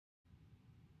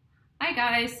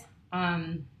Hi guys,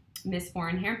 Miss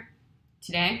Warren here.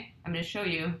 Today I'm going to show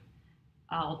you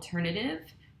alternative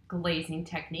glazing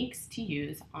techniques to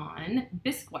use on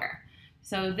bisqueware.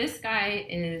 So this guy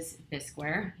is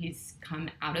bisqueware. He's come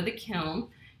out of the kiln.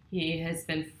 He has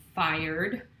been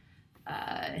fired,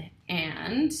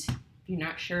 and if you're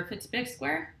not sure if it's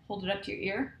bisqueware, hold it up to your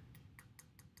ear.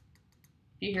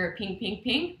 If you hear a ping, ping,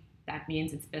 ping, that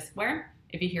means it's bisqueware.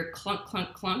 If you hear clunk,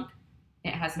 clunk, clunk,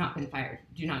 it has not been fired.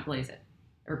 Do not glaze it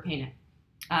or paint it.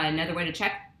 Another way to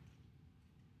check,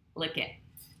 lick it.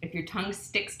 If your tongue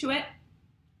sticks to it,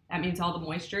 that means all the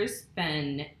moisture's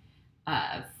been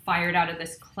fired out of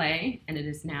this clay and it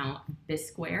is now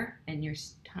bisqueware, and your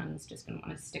tongue's just gonna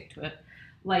wanna stick to it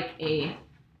like a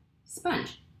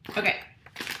sponge. Okay,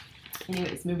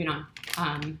 anyways, moving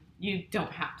on. You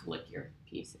don't have to lick your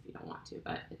piece if you don't want to,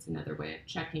 but it's another way of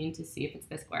checking to see if it's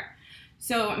bisqueware.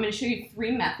 So I'm going to show you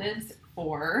 3 methods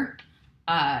for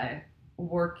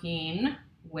working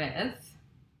with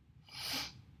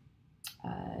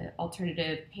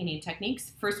alternative painting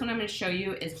techniques. First one I'm going to show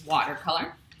you is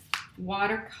watercolor.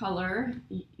 Watercolor,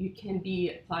 you can be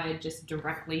applied just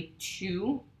directly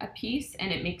to a piece,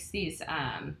 and it makes these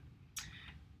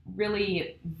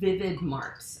really vivid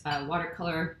marks.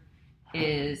 Watercolor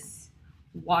is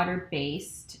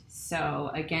water-based,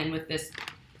 so again, with this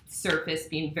surface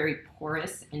being very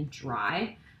porous and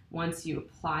dry, once you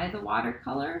apply the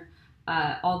watercolor,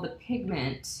 all the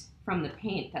pigment from the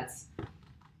paint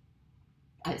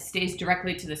stays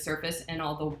directly to the surface, and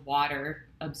all the water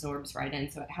absorbs right in,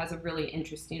 so it has a really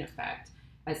interesting effect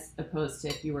as opposed to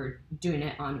if you were doing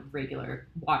it on regular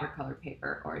watercolor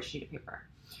paper or a sheet of paper.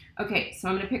 Okay, so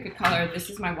I'm going to pick a color. This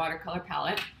is my watercolor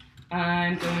palette.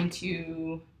 I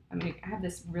have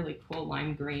this really cool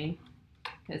lime green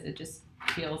because it just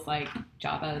feels like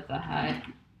Jabba the Hutt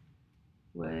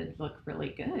would look really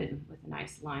good with a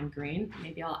nice lime green.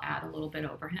 Maybe I'll add a little bit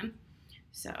over him.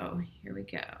 So here we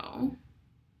go.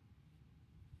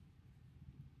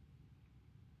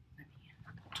 Let me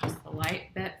adjust the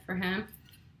light bit for him.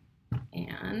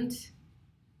 And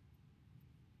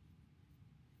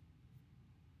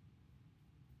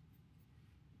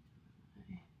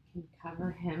I can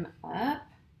cover him up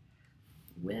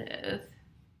with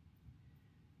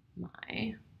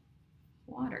my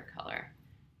watercolor.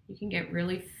 You can get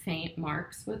really faint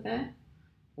marks with it,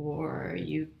 or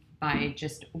by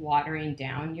just watering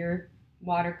down your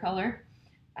watercolor.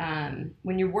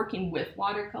 When you're working with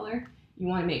watercolor, you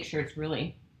want to make sure it's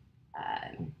really,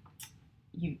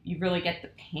 you really get the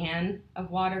pan of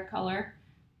watercolor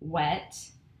wet,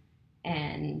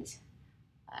 and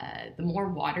the more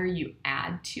water you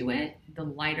add to it, the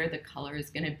lighter the color is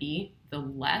going to be,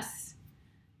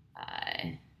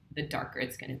 the darker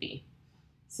it's going to be.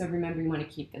 So remember, you want to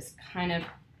keep this kind of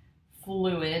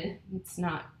fluid.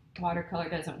 Watercolor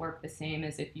doesn't work the same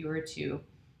as if you were to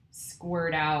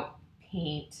squirt out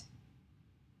paint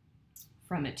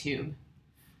from a tube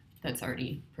that's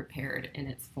already prepared in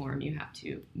its form. You have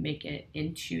to make it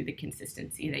into the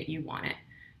consistency that you want it.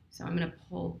 So I'm going to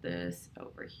pull this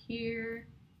over here,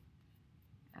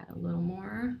 add a little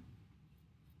more.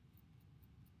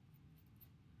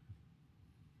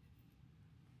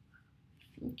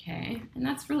 Okay, and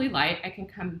that's really light. I can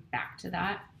come back to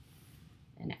that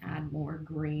and add more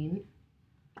green.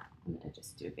 I'm going to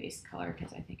just do a base color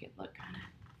because I think it looked kind of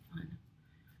fun.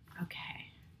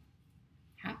 Okay,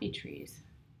 happy trees,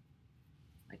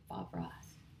 like Bob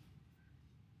Ross,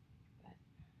 but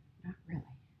not really.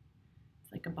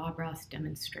 It's like a Bob Ross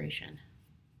demonstration,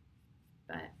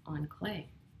 but on clay.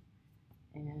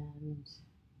 And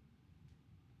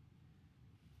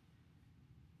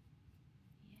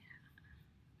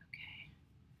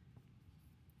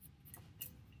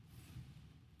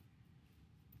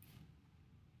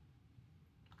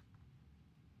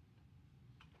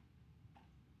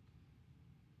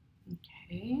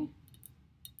okay.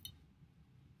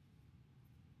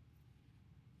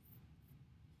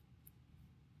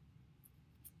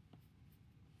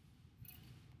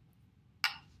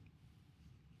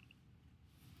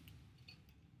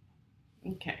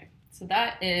 Okay, so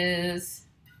that is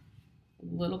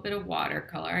a little bit of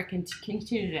watercolor. I can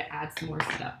continue to add some more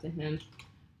stuff to him.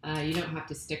 You don't have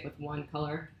to stick with one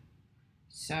color.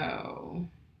 So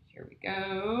here we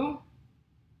go.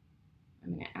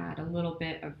 I'm going to add a little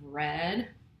bit of red,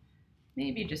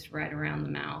 maybe just right around the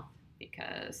mouth,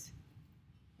 because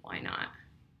why not?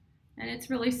 And it's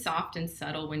really soft and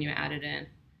subtle when you add it in.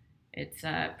 It's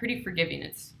pretty forgiving.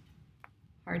 It's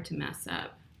hard to mess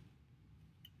up.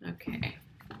 Okay,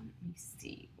 let me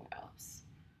see what else.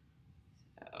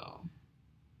 So,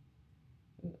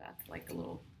 ooh, that's like a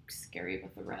little scary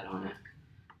with the red on it.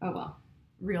 Oh well,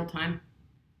 real time.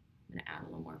 I'm gonna add a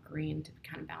little more green to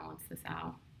kind of balance this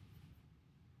out.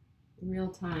 Real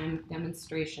time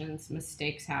demonstrations,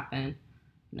 mistakes happen.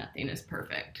 Nothing is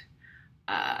perfect.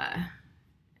 And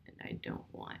I don't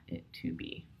want it to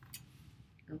be.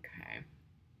 Okay.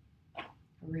 A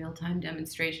real-time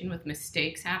demonstration with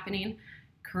mistakes happening.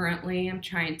 Currently, I'm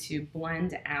trying to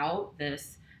blend out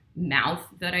this mouth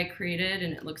that I created,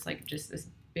 and it looks like just this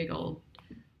big old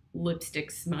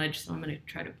lipstick smudge, so I'm going to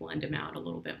try to blend him out a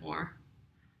little bit more.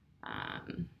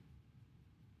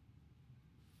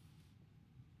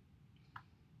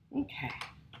 Okay.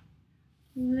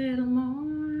 A little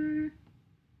more.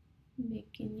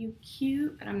 Making you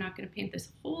cute, but I'm not going to paint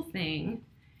this whole thing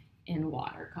in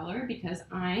watercolor because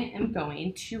I am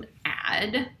going to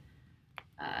add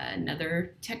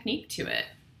another technique to it.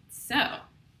 So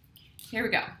here we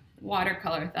go.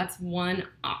 Watercolor, that's one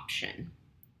option.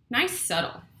 Nice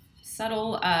subtle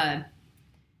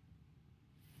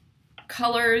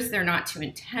colors. They're not too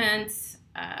intense.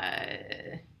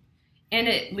 And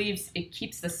it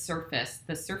keeps the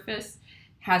surface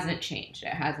hasn't changed.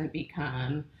 It hasn't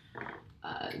become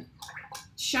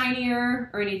shinier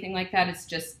or anything like that. It's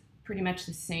just pretty much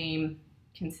the same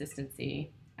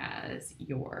consistency as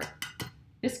your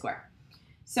bisqueware.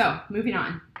 So moving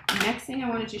on. Next thing I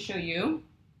wanted to show you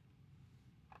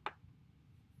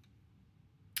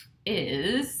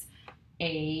is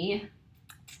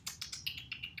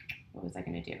what was I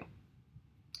going to do?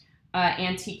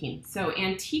 Antiquing. So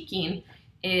antiquing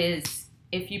is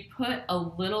if you put a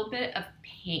little bit of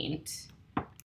paint